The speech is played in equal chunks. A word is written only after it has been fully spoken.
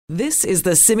This is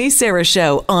the Simi Sara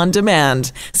Show on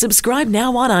demand. Subscribe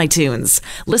now on iTunes.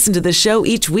 Listen to the show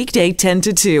each weekday 10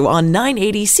 to 2 on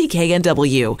 980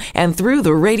 CKNW and through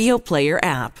the Radio Player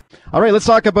app. All right, let's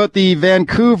talk about the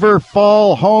Vancouver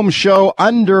Fall Home Show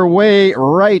underway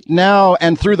right now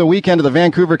and through the weekend at the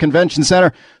Vancouver Convention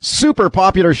Center. Super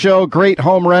popular show, great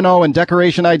home reno and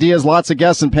decoration ideas, lots of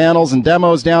guests and panels and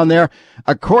demos down there.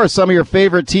 Of course, some of your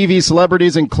favorite TV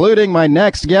celebrities, including my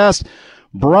next guest,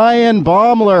 Brian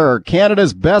Baumler,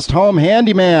 Canada's best home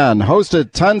handyman,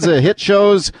 hosted tons of hit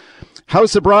shows,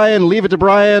 House of Brian, Leave It to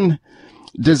Brian,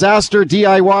 Disaster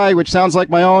DIY, which sounds like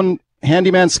my own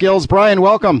handyman skills. Brian,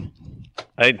 welcome.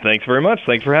 Hey, thanks very much.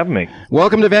 Thanks for having me.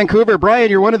 Welcome to Vancouver.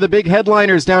 Brian, you're one of the big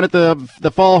headliners down at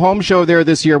the Fall Home Show there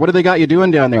this year. What do they got you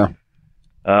doing down there?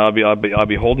 I'll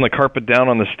be holding the carpet down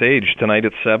on the stage tonight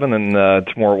at 7 and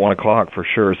tomorrow at 1 o'clock for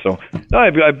sure. So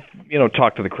I've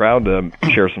talked to the crowd to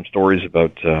share some stories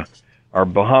about our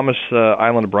Bahamas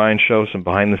Island of Brian show, some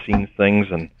behind the scenes things,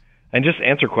 and just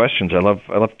answer questions. I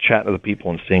love chatting to the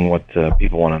people and seeing what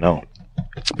people want to know.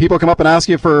 People come up and ask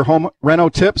you for home reno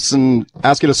tips and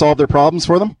ask you to solve their problems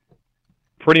for them?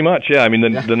 Pretty much, yeah. I mean,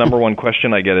 the number one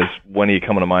question I get is, when are you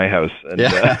coming to my house? And,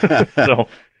 so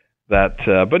that,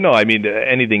 but no, I mean,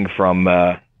 anything from,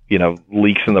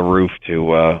 leaks in the roof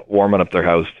to warming up their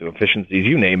house to efficiencies,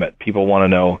 you name it. People want to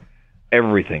know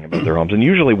everything about their homes and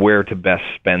usually where to best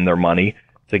spend their money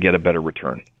to get a better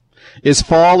return. Is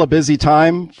fall a busy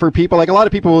time for people? Like, a lot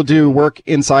of people will do work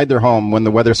inside their home when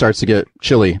the weather starts to get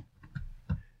chilly.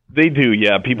 They do,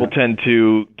 yeah. People tend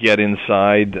to get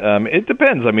inside. It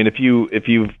depends. I mean, if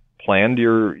you've planned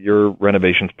your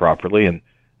renovations properly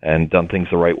and done things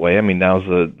the right way, I mean, now's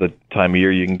the time of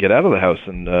year you can get out of the house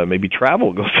and maybe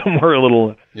travel, go somewhere a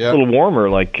little warmer.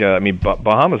 Like,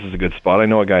 Bahamas is a good spot. I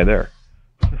know a guy there.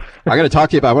 I got to talk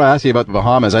to you about. I want to ask you about the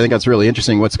Bahamas. I think that's really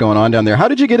interesting. What's going on down there? How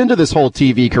did you get into this whole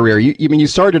TV career? You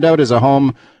started out as a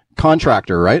home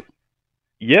contractor, right?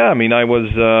 Yeah, I mean, I was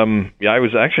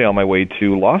actually on my way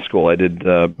to law school. I did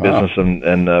business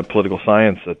and political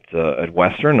science at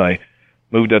Western. I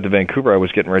moved out to Vancouver. I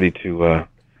was getting ready to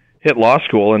hit law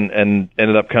school and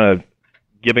ended up kind of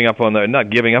giving up on that. Not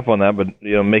giving up on that, but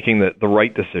making the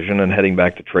right decision and heading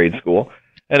back to trade school.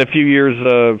 And a few years,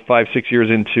 5-6 years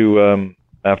into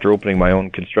after opening my own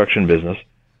construction business,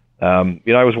 I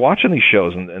was watching these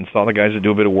shows and saw the guys that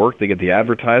do a bit of work. They get the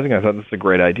advertising. I thought this is a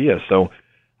great idea. So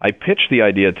I pitched the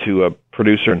idea to a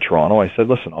producer in Toronto. I said,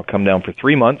 listen, I'll come down for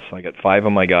 3 months. I got 5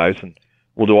 of my guys, and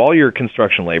we'll do all your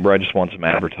construction labor. I just want some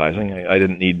advertising. I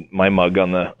didn't need my mug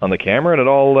on the camera, and it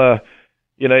all,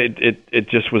 it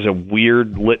just was a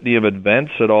weird litany of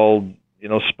events. It all,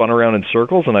 spun around in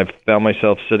circles, and I found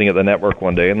myself sitting at the network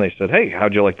one day, and they said, hey,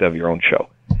 how'd you like to have your own show?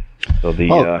 So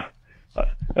that's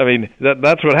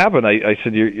what happened. I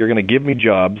said, you're going to give me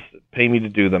jobs, pay me to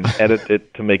do them, edit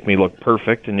it to make me look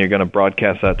perfect, and you're going to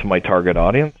broadcast that to my target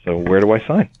audience. So where do I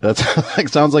sign? That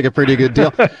sounds like a pretty good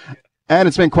deal. And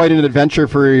it's been quite an adventure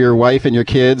for your wife and your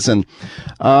kids. And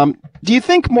do you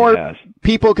think more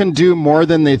people can do more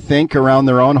than they think around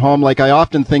their own home? Like, I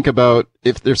often think about,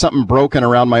 if there's something broken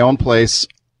around my own place,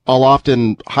 I'll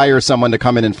often hire someone to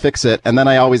come in and fix it. And then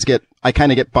I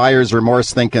kind of get buyer's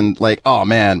remorse, thinking like, oh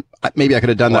man, maybe I could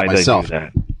have done that myself. Did I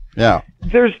do that? Yeah.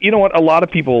 There's, a lot of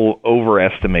people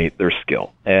overestimate their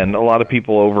skill, and a lot of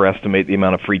people overestimate the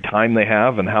amount of free time they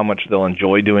have and how much they'll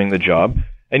enjoy doing the job.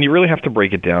 And you really have to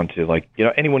break it down to,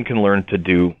 anyone can learn to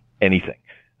do anything.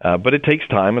 But it takes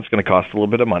time. It's going to cost a little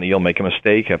bit of money. You'll make a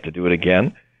mistake, have to do it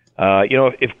again.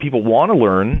 If people want to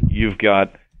learn, you've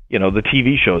got, the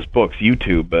TV shows, books,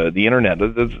 YouTube, the internet.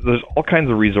 There's all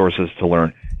kinds of resources to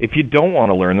learn. If you don't want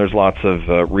to learn, there's lots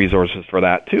of resources for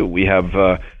that too. We have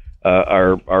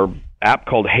our app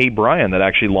called Hey Brian that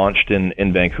actually launched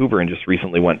in Vancouver and just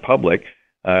recently went public.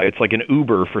 It's like an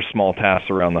Uber for small tasks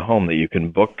around the home that you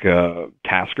can book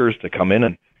taskers to come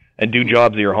in and do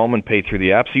jobs at your home and pay through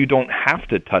the app, so you don't have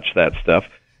to touch that stuff.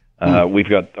 We've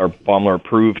got our Baumler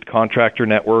approved contractor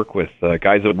network with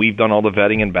guys that we've done all the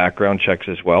vetting and background checks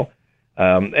as well.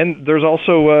 And there's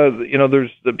also,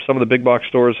 there's some of the big box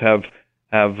stores have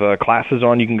classes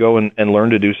on. You can go and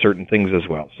learn to do certain things as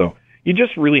well. So you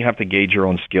just really have to gauge your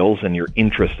own skills and your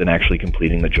interest in actually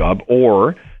completing the job,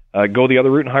 or go the other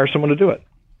route and hire someone to do it.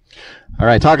 All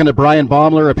right, talking to Brian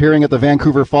Baumler, appearing at the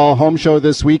Vancouver Fall Home Show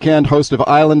this weekend, host of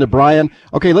Island of Brian.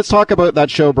 Okay, let's talk about that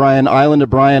show, Brian, Island of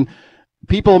Brian.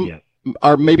 People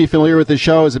are maybe familiar with the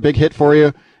show. It's a big hit for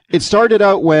you. It started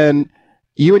out when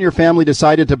you and your family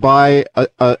decided to buy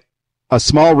a a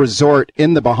small resort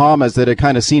in the Bahamas that had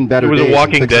kind of seen better days. It was a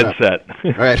Walking Dead set.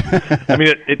 Right. I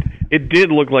mean, it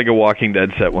did look like a Walking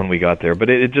Dead set when we got there, but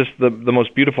it just the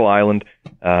most beautiful island.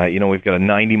 We've got a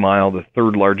 90-mile, the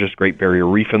third largest Great Barrier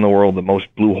Reef in the world, the most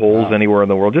blue holes anywhere in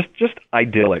the world. Just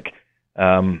idyllic.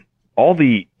 All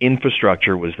the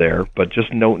infrastructure was there, but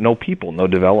just no people, no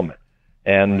development.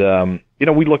 And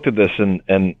we looked at this,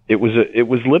 and it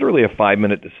was literally a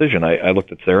 5-minute decision. I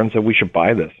looked at Sarah and said, we should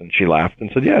buy this. And she laughed and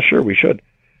said, yeah, sure, we should.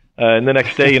 And the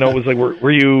next day, it was like,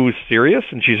 were you serious?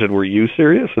 And she said, were you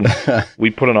serious? And we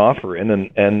put an offer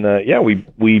in, and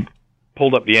we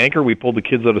pulled up the anchor. We pulled the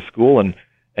kids out of school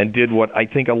and did what I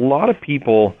think a lot of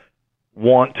people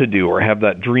want to do or have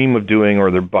that dream of doing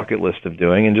or their bucket list of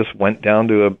doing, and just went down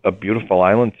to a beautiful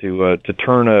island to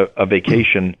turn a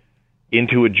vacation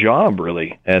into a job,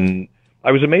 really. And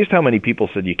I was amazed how many people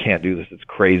said, you can't do this, it's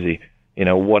crazy.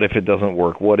 What if it doesn't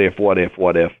work? What if?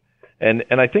 And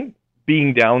I think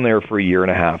being down there for a year and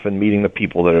a half and meeting the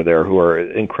people that are there, who are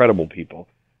incredible people,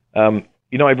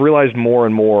 I've realized more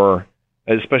and more,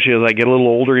 especially as I get a little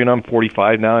older, I'm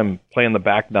 45 now, I'm playing the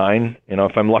back nine.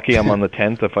 If I'm lucky, I'm on the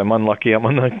 10th. If I'm unlucky, I'm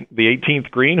on the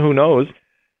 18th green, who knows?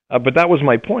 But that was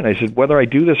my point. I said, whether I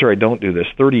do this or I don't do this,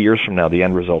 30 years from now, the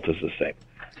end result is the same.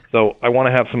 So I want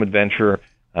to have some adventure.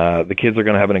 The kids are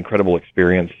going to have an incredible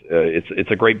experience. It's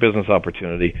a great business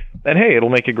opportunity. And hey, it'll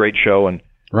make a great show. And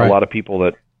a lot of people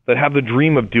that have the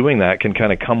dream of doing that can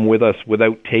kind of come with us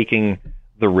without taking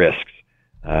the risks.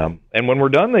 And when we're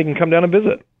done, they can come down and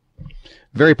visit.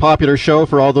 Very popular show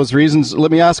for all those reasons. Let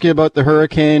me ask you about the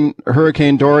Hurricane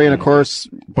Dorian. Of course,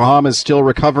 Bahamas still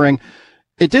recovering.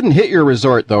 It didn't hit your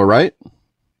resort, though, right?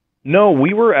 No,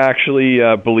 we were actually,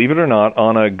 believe it or not,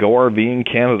 on a Go RVing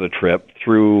Canada trip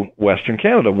through Western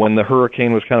Canada when the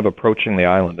hurricane was kind of approaching the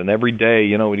island. And every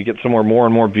day, when you get somewhere more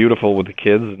and more beautiful with the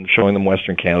kids and showing them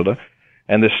Western Canada,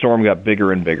 and this storm got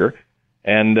bigger and bigger.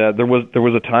 And there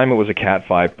was a time it was a Cat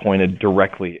 5 pointed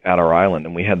directly at our island,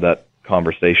 and we had that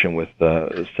conversation with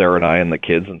Sarah and I and the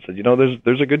kids and said,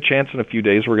 there's a good chance in a few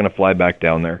days we're going to fly back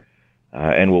down there,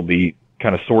 and we'll be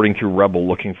kind of sorting through Rebel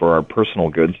looking for our personal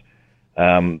goods.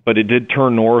 But it did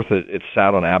turn north. It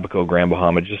sat on Abaco, Grand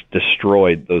Bahama, just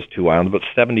destroyed those two islands. About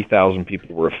 70,000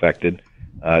 people were affected,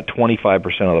 25%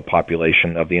 of the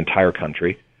population of the entire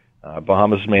country.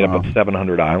 Bahamas is made up of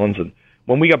 700 islands. And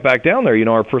when we got back down there,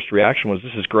 our first reaction was,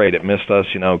 this is great. It missed us,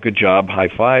 good job, high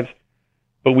fives.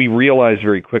 But we realized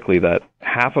very quickly that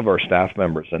half of our staff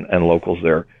members and locals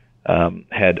there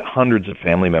had hundreds of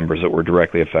family members that were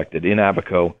directly affected in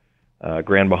Abaco,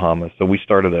 Grand Bahama. So we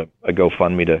started a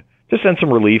GoFundMe to send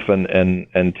some relief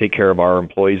and take care of our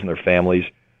employees and their families,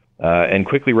 and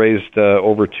quickly raised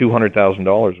over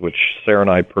 $200,000, which Sarah and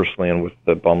I personally and with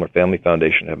the Baumler Family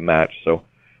Foundation have matched. So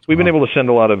we've been able to send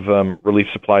a lot of relief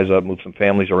supplies up, move some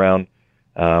families around,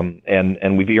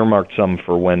 and we've earmarked some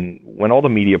for when all the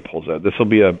media pulls out. This will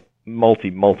be a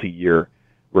multi-year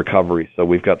recovery, so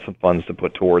we've got some funds to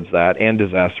put towards that and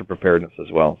disaster preparedness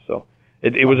as well. So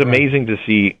it was amazing to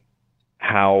see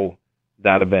how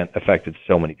that event affected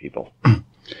so many people.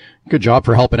 Good job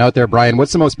for helping out there, Brian.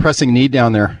 What's the most pressing need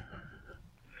down there?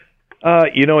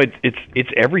 It's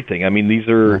everything. I mean, these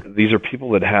are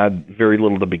people that had very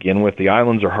little to begin with. The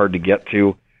islands are hard to get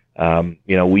to.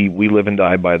 We live and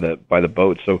die by the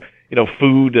boat. So,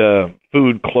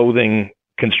 food, clothing,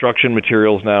 construction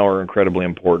materials now are incredibly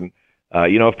important.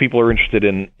 If people are interested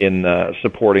in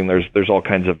supporting, there's all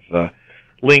kinds of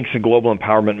links. And Global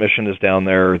Empowerment Mission is down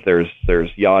there. There's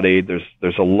Yacht Aid.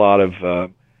 There's a lot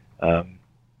of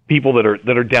people that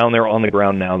are down there on the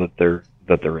ground now that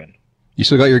they're in. You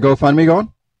still got your GoFundMe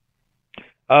going?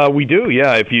 We do,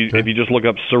 yeah. If you just look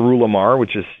up Caerulamar,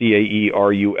 which is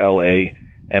CAERULAMAR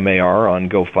on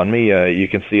GoFundMe, you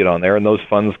can see it on there. And those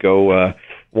funds go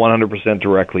 100%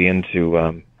 directly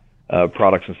into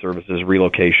products and services,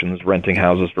 relocations, renting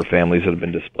houses for families that have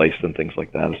been displaced, and things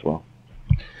like that as well.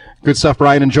 Good stuff,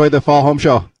 Brian. Enjoy the Fall Home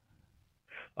Show.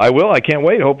 I will. I can't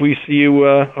wait. Hope we see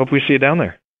you down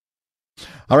there.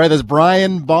 All right, there's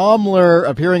Brian Baumler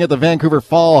appearing at the Vancouver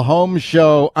Fall Home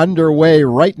Show, underway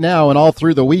right now and all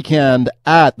through the weekend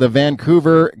at the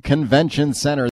Vancouver Convention Center.